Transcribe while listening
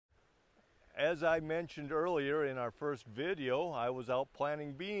As I mentioned earlier in our first video, I was out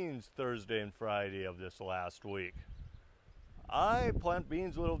planting beans Thursday and Friday of this last week. I plant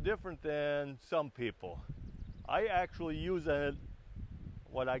beans a little different than some people. I actually use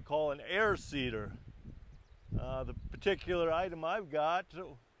what I call an air seeder. The particular item I've got,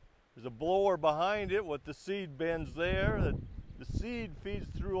 there's a blower behind it with the seed bins there. The seed feeds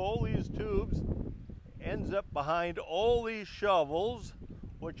through all these tubes, ends up behind all these shovels,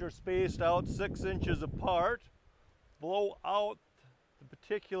 which are spaced out 6 inches apart, blow out the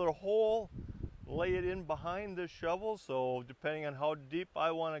particular hole, lay it in behind the shovel, so depending on how deep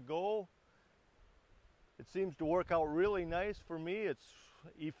I want to go, it seems to work out really nice for me. It's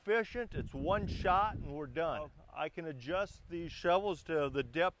efficient, it's one shot and we're done. I can adjust these shovels to the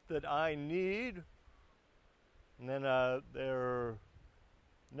depth that I need, and then there are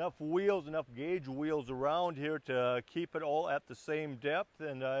enough wheels, enough gauge wheels around here to keep it all at the same depth,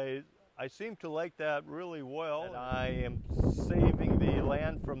 and I seem to like that really well. And I am saving the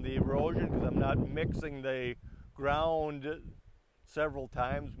land from the erosion because I'm not mixing the ground several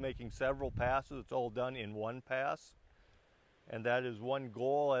times, making several passes. It's all done in one pass. And that is one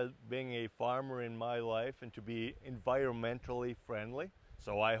goal as being a farmer in my life, and to be environmentally friendly.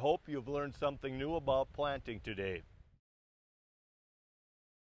 So I hope you've learned something new about planting today.